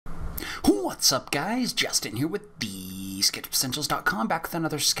What's up, guys? Justin here with TheSketchUpEssentials.com, back with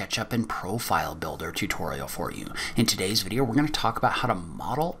another SketchUp and Profile Builder tutorial for you. In today's video, we're going to talk about how to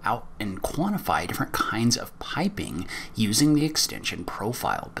model out and quantify different kinds of piping using the extension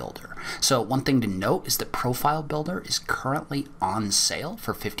Profile Builder. So one thing to note is that Profile Builder is currently on sale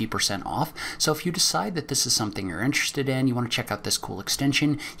for 50% off. So if you decide that this is something you're interested in, you want to check out this cool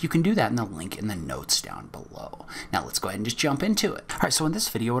extension, you can do that in the link in the notes down below. Now let's go ahead and just jump into it. All right, so in this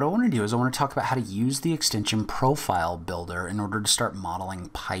video, what I want to do is I want to talk about how to use the extension Profile Builder in order to start modeling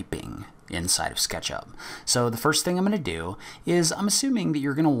piping inside of SketchUp. So the first thing I'm going to do is I'm assuming that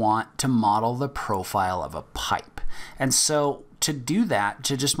you're going to want to model the profile of a pipe. And so to do that,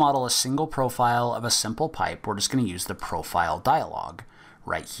 to just model a single profile of a simple pipe, we're just going to use the profile dialog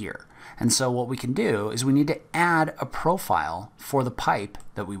right here. And so what we can do is we need to add a profile for the pipe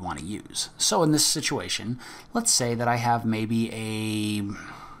that we want to use. So in this situation, let's say that I have maybe a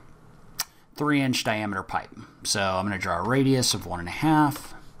 3-inch diameter pipe. So I'm going to draw a radius of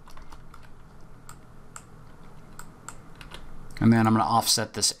 1.5. And then I'm going to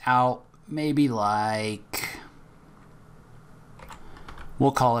offset this out maybe like,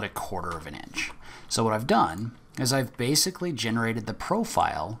 we'll call it 1/4 inch. So what I've done is I've basically generated the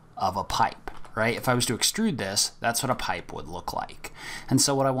profile of a pipe, right? If I was to extrude this, that's what a pipe would look like. And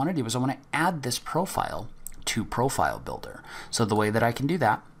so what I want to do is I want to add this profile to Profile Builder. So the way that I can do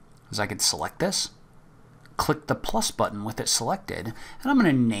that is I could select this, click the plus button with it selected, and I'm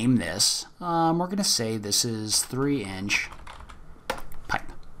going to name this, we're going to say this is 3-inch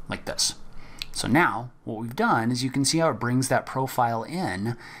pipe, like this. So now what we've done is you can see how it brings that profile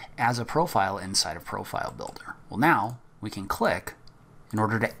in as a profile inside of Profile Builder. Well, now we can click in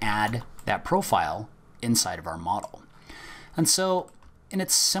order to add that profile inside of our model. And so in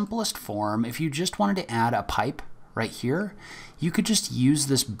its simplest form, if you just wanted to add a pipe right here, you could just use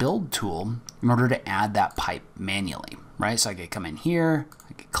this build tool in order to add that pipe manually, right? So I could come in here,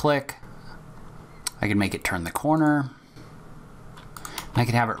 I could click, I could make it turn the corner, and I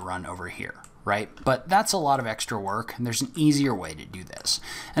could have it run over here, right? But that's a lot of extra work, and there's an easier way to do this.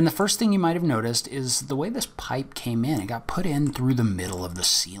 And the first thing you might have noticed is the way this pipe came in, it got put in through the middle of the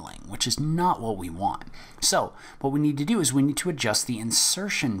ceiling, which is not what we want. So what we need to do is we need to adjust the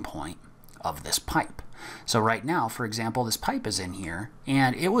insertion point of this pipe. So right now, for example, this pipe is in here,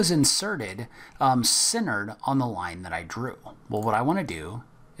 and it was inserted centered on the line that I drew. Well, what I want to do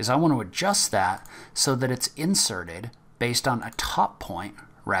is I want to adjust that so that it's inserted based on a top point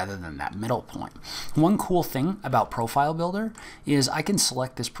rather than that middle point. One cool thing about Profile Builder is I can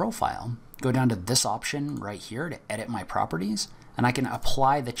select this profile, go down to this option right here to edit my properties, and I can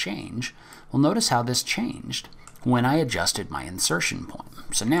apply the change. Well, notice how this changed when I adjusted my insertion point.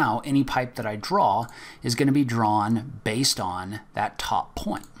 So now any pipe that I draw is going to be drawn based on that top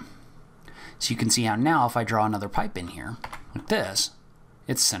point. So you can see how now if I draw another pipe in here like this,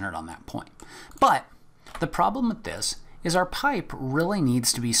 it's centered on that point. But the problem with this is our pipe really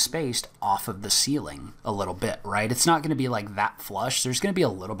needs to be spaced off of the ceiling a little bit, right? It's not going to be like that flush. There's going to be a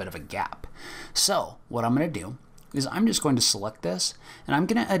little bit of a gap. So what I'm going to do is I'm just going to select this, and I'm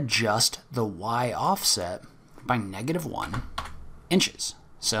going to adjust the Y offset by -1 inches.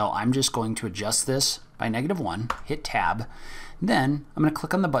 So I'm just going to adjust this by -1, hit tab, then I'm going to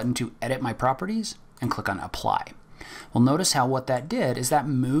click on the button to edit my properties and click on apply. Well, notice how what that did is that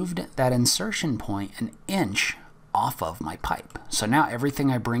moved that insertion point 1 inch off of my pipe. So now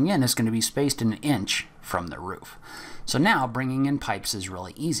everything I bring in is going to be spaced 1 inch from the roof. So now bringing in pipes is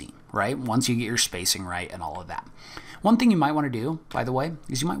really easy, right? Once you get your spacing right and all of that. One thing you might want to do, by the way,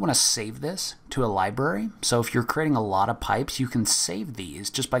 is you might want to save this to a library. So if you're creating a lot of pipes, you can save these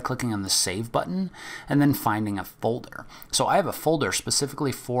just by clicking on the Save button and then finding a folder. So I have a folder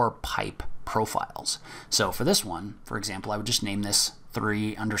specifically for pipe profiles. So for this one, for example, I would just name this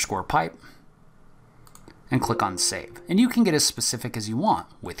 3_pipe and click on Save. And you can get as specific as you want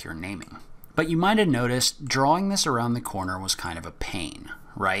with your naming. But you might have noticed drawing this around the corner was kind of a pain,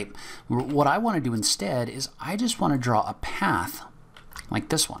 right? What I want to do instead is I just want to draw a path like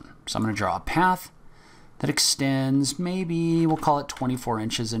this one. So I'm going to draw a path that extends maybe, we'll call it 24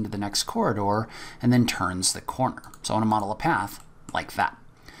 inches into the next corridor and then turns the corner. So I want to model a path like that.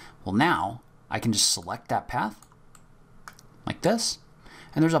 Well, now I can just select that path like this,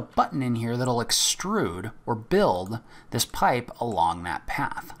 and there's a button in here that'll extrude or build this pipe along that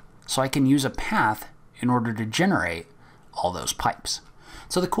path. So I can use a path in order to generate all those pipes.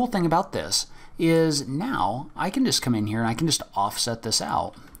 So the cool thing about this is now I can just come in here and I can just offset this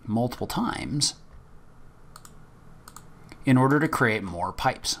out multiple times in order to create more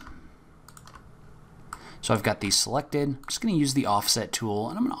pipes. So I've got these selected. I'm just going to use the offset tool,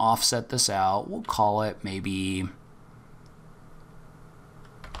 and I'm going to offset this out. We'll call it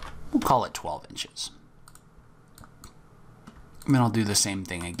 12 inches. And then I'll do the same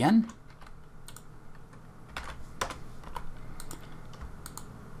thing again.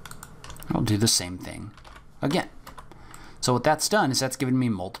 I'll do the same thing again. So what that's done is that's given me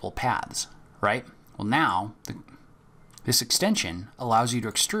multiple paths, right? Well, now this extension allows you to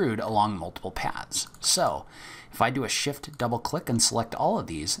extrude along multiple paths. So if I do a shift double click and select all of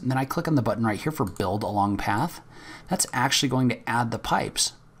these, and then I click on the button right here for build along path, that's actually going to add the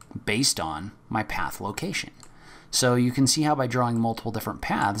pipes based on my path location. So you can see how by drawing multiple different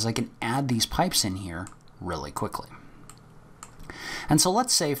paths, I can add these pipes in here really quickly. And so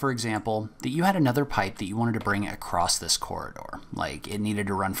let's say, for example, that you had another pipe that you wanted to bring across this corridor. Like it needed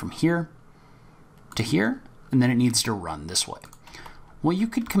to run from here to here, and then it needs to run this way. Well, you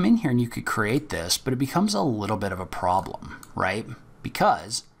could come in here and you could create this, but it becomes a little bit of a problem, right?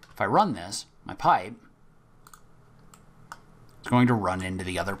 Because if I run this, my pipe is going to run into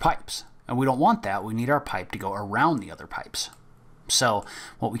the other pipes. And we don't want that. We need our pipe to go around the other pipes. So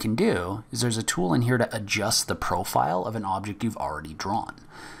what we can do is there's a tool in here to adjust the profile of an object you've already drawn.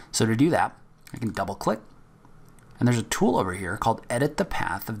 So to do that, I can double click, and there's a tool over here called Edit the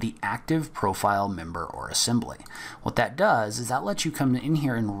Path of the Active Profile Member or Assembly. What that does is that lets you come in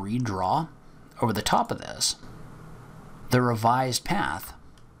here and redraw over the top of this the revised path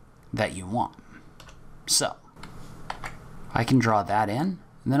that you want. So I can draw that in,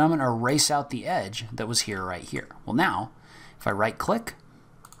 and then I'm going to erase out the edge that was here right here. Well, now if I right click,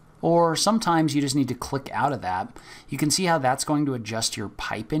 or sometimes you just need to click out of that, you can see how that's going to adjust your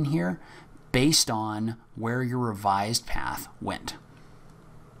pipe in here based on where your revised path went.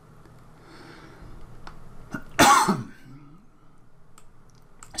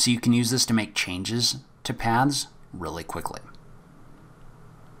 So you can use this to make changes to paths really quickly.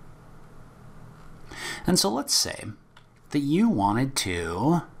 And so let's say that you wanted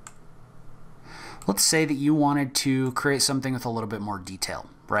to create something with a little bit more detail,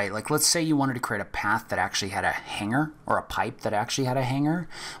 right? Like let's say you wanted to create a path that actually had a hanger, or a pipe that actually had a hanger.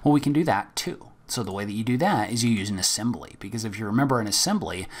 Well, we can do that too. So the way that you do that is you use an assembly, because if you remember, an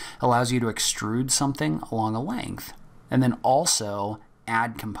assembly allows you to extrude something along a length and then also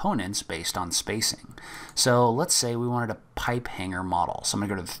add components based on spacing. So let's say we wanted a pipe hanger model. So I'm going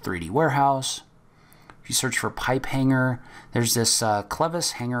to go to the 3D warehouse. If you search for pipe hanger, there's this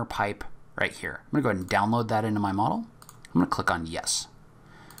Clevis hanger pipe right here. I'm going to go ahead and download that into my model. I'm going to click on yes.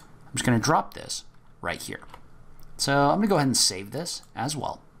 I'm just going to drop this right here. So I'm going to go ahead and save this as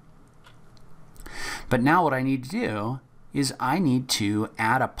well. But now what I need to do is I need to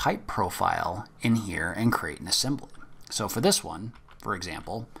add a pipe profile in here and create an assembly. So for this one, for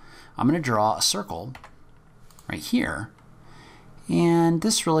example, I'm going to draw a circle right here. And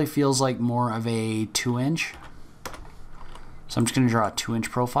this really feels like more of a 2-inch. So I'm just going to draw a 2-inch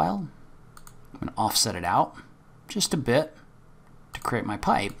profile. I'm going to offset it out just a bit to create my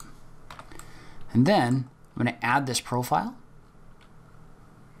pipe. And then I'm going to add this profile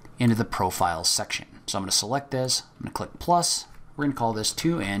into the Profiles section. So I'm going to select this, I'm going to click plus, we're going to call this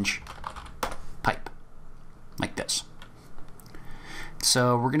 2-inch pipe, like this.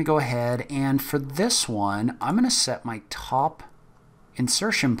 So we're going to go ahead, and for this one, I'm going to set my top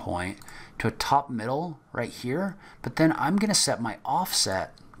insertion point to a top middle right here, but then I'm going to set my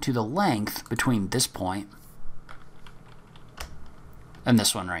offset to the length between this point and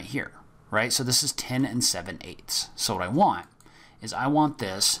this one right here, right? So this is 10 7/8. So what I want is I want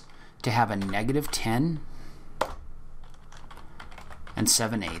this to have a -10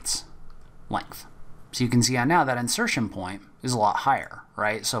 7/8 length. So you can see how now that insertion point is a lot higher,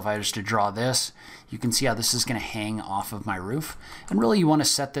 right? So if I was to draw this, you can see how this is going to hang off of my roof. And really you want to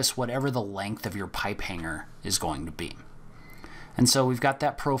set this whatever the length of your pipe hanger is going to be. And so we've got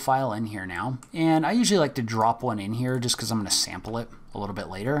that profile in here now. And I usually like to drop one in here just because I'm going to sample it a little bit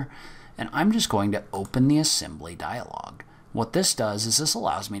later. And I'm just going to open the assembly dialog. What this does is this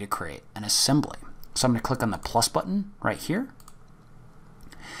allows me to create an assembly. So I'm going to click on the plus button right here.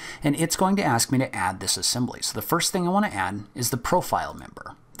 And it's going to ask me to add this assembly. So the first thing I want to add is the profile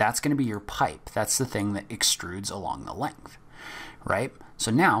member. That's going to be your pipe. That's the thing that extrudes along the length, right?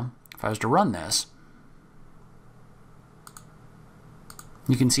 So now, if I was to run this,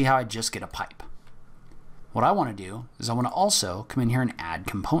 you can see how I just get a pipe. What I want to do is I want to also come in here and add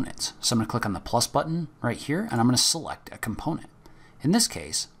components. So I'm going to click on the plus button right here, and I'm going to select a component. In this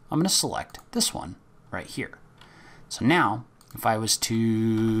case, I'm going to select this one right here. So now, if I was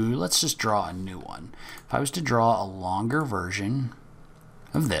to, let's just draw a new one. If I was to draw a longer version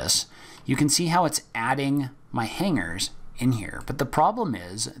of this, you can see how it's adding my hangers in here. But the problem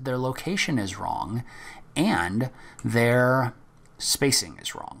is their location is wrong and their spacing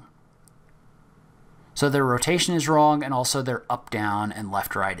is wrong. So their rotation is wrong, and also their up, down, and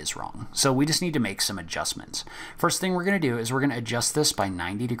left, right is wrong. So we just need to make some adjustments. First thing we're going to do is we're going to adjust this by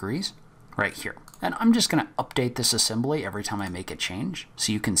 90 degrees right here. And I'm just going to update this assembly every time I make a change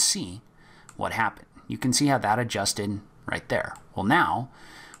so you can see what happened. You can see how that adjusted right there. Well, now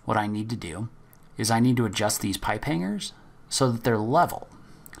what I need to do is I need to adjust these pipe hangers so that they're level.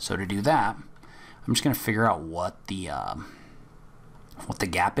 So to do that, I'm just going to figure out what the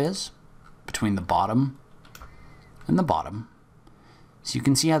gap is between the bottom and the bottom. So you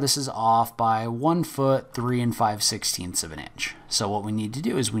can see how this is off by 1 foot, 3 5/16 of an inch. So what we need to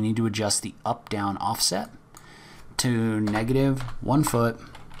do is we need to adjust the up-down offset to -1 foot,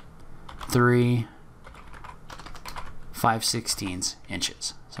 3 5/16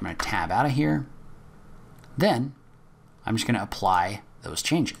 inches. So I'm going to tab out of here. Then I'm just going to apply those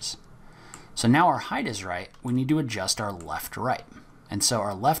changes. So now our height is right. We need to adjust our left-right. And so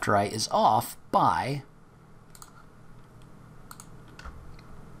our left-right is off by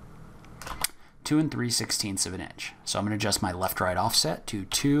 2 3/16 of an inch. So I'm going to adjust my left-right offset to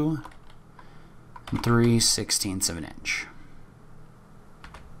 2 3/16 of an inch.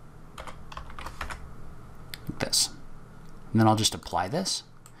 Like this. And then I'll just apply this.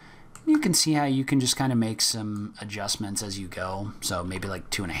 You can see how you can just kind of make some adjustments as you go. So maybe like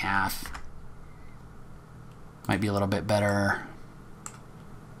 2.5 might be a little bit better.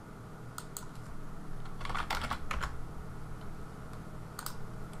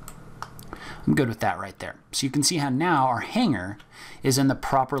 I'm good with that right there. So you can see how now our hanger is in the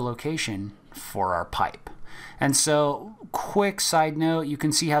proper location for our pipe. And so, quick side note, you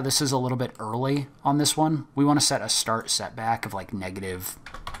can see how this is a little bit early on this one. We want to set a start setback of like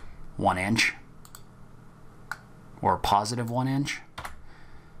 -1 inch or +1 inch.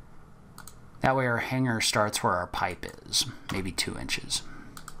 That way our hanger starts where our pipe is, maybe 2 inches,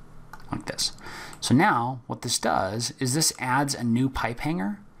 like this. So now what this does is this adds a new pipe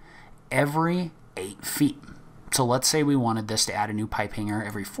hanger every 8 feet. So let's say we wanted this to add a new pipe hanger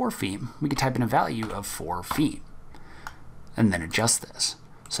every 4 feet. We could type in a value of 4 feet and then adjust this.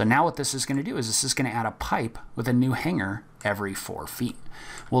 So now what this is going to do is this is going to add a pipe with a new hanger every 4 feet.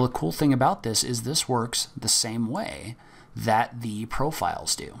 Well, the cool thing about this is this works the same way that the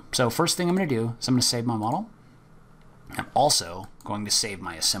profiles do. So first thing I'm going to do is I'm going to save my model. I'm also going to save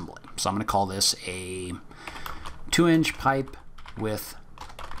my assembly. So I'm going to call this a 2-inch pipe with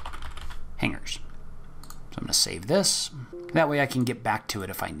hangers. So I'm going to save this. That way I can get back to it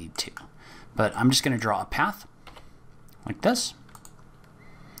if I need to. But I'm just going to draw a path like this.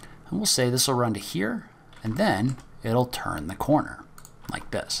 And we'll say this will run to here, and then it'll turn the corner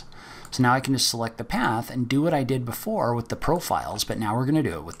like this. So now I can just select the path and do what I did before with the profiles, but now we're going to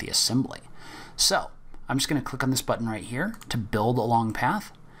do it with the assembly. So I'm just going to click on this button right here to build a long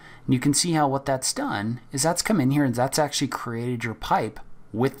path. And you can see how what that's done is that's come in here and that's actually created your pipe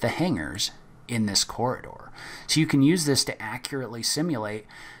with the hangers in this corridor. So you can use this to accurately simulate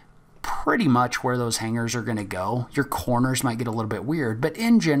pretty much where those hangers are going to go. Your corners might get a little bit weird, but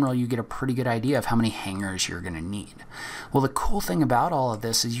in general you get a pretty good idea of how many hangers you're going to need. Well, the cool thing about all of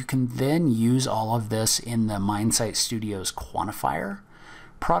this is you can then use all of this in the MindSight Studio's Quantifier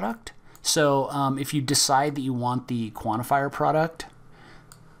product. So if you decide that you want the Quantifier product,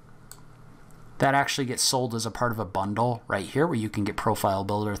 that actually gets sold as a part of a bundle right here where you can get Profile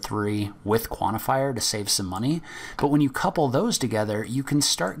Builder 3 with Quantifier to save some money. But when you couple those together, you can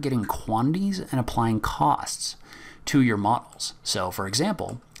start getting quantities and applying costs to your models. So for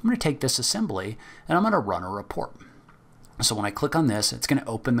example, I'm going to take this assembly and I'm going to run a report. So when I click on this, it's going to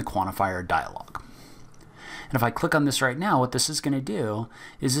open the Quantifier dialog. And if I click on this right now, what this is going to do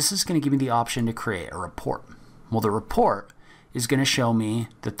is this is going to give me the option to create a report. Well, the report is going to show me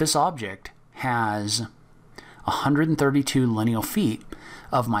that this object has 132 lineal feet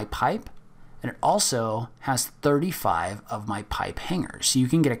of my pipe, and it also has 35 of my pipe hangers. So you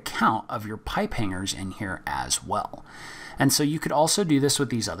can get a count of your pipe hangers in here as well. And so you could also do this with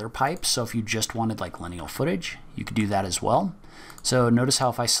these other pipes. So if you just wanted like lineal footage, you could do that as well. So notice how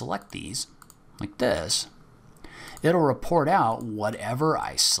if I select these like this, it'll report out whatever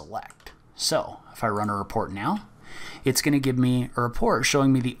I select. So if I run a report now, it's going to give me a report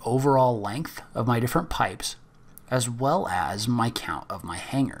showing me the overall length of my different pipes as well as my count of my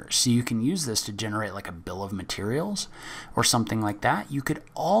hangers. So you can use this to generate like a bill of materials or something like that. You could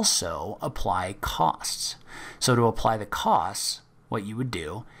also apply costs. So to apply the costs, what you would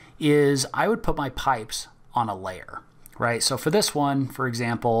do is I would put my pipes on a layer, right? So for this one, for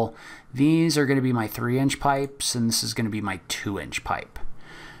example, these are going to be my 3-inch pipes, and this is going to be my 2-inch pipe.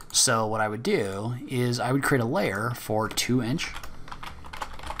 So what I would do is I would create a layer for 2-inch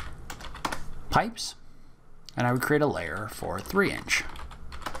pipes, and I would create a layer for 3-inch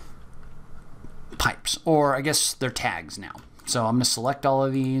pipes, or I guess they're tags now. So I'm going to select all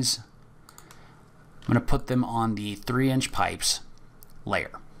of these. I'm going to put them on the 3-inch pipes layer.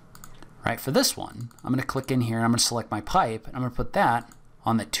 Right, for this one, I'm going to click in here and I'm going to select my pipe and I'm going to put that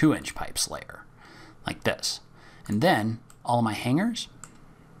on the 2-inch pipes layer, like this. And then all of my hangers,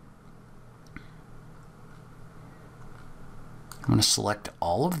 I'm going to select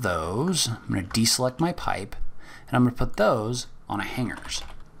all of those. I'm going to deselect my pipe and I'm going to put those on a hangers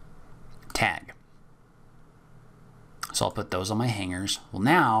tag. So I'll put those on my hangers. Well,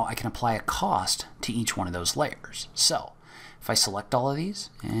 now I can apply a cost to each one of those layers. So if I select all of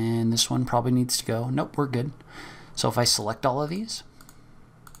these, and this one probably needs to go, nope, we're good. So if I select all of these,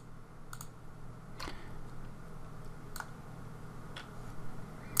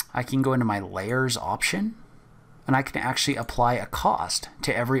 I can go into my layers option, and I can actually apply a cost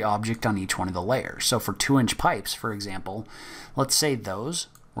to every object on each one of the layers. So for 2-inch pipes, for example, let's say those,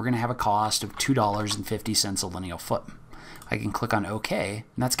 we're going to have a cost of $2.50 a lineal foot. I can click on OK,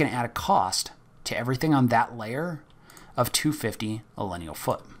 and that's going to add a cost to everything on that layer of $2.50 a lineal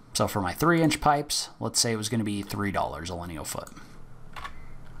foot. So for my 3-inch pipes, let's say it was going to be $3 a lineal foot.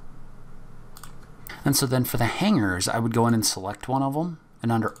 And so then for the hangers, I would go in and select one of them,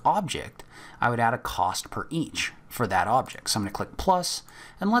 and under Object, I would add a cost per each for that object. So I'm going to click plus,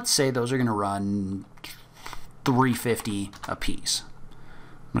 and let's say those are going to run $3.50 a piece.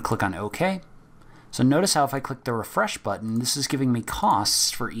 I'm going to click on OK. So notice how if I click the refresh button, this is giving me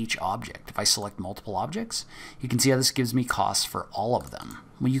costs for each object. If I select multiple objects, you can see how this gives me costs for all of them.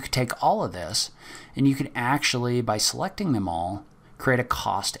 Well, you could take all of this and you can actually, by selecting them all, create a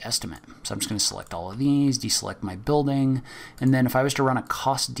cost estimate. So I'm just going to select all of these, deselect my building, and then if I was to run a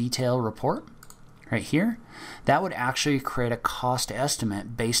cost detail report right here, that would actually create a cost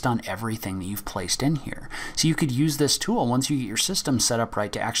estimate based on everything that you've placed in here. So you could use this tool once you get your system set up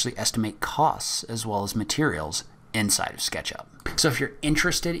right to actually estimate costs as well as materials inside of SketchUp. So if you're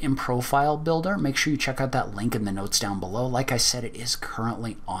interested in Profile Builder, make sure you check out that link in the notes down below. Like I said, it is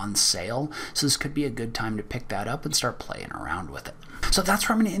currently on sale, so this could be a good time to pick that up and start playing around with it. So that's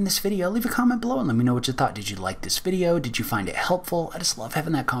where I'm going to end this video. Leave a comment below and let me know what you thought. Did you like this video? Did you find it helpful? I just love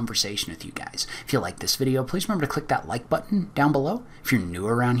having that conversation with you guys. If you like this video, please remember to click that like button down below. If you're new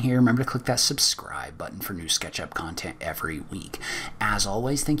around here, remember to click that subscribe button for new SketchUp content every week. As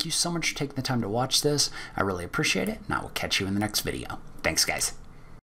always, thank you so much for taking the time to watch this. I really appreciate it, and I will catch you in the next video. Thanks, guys.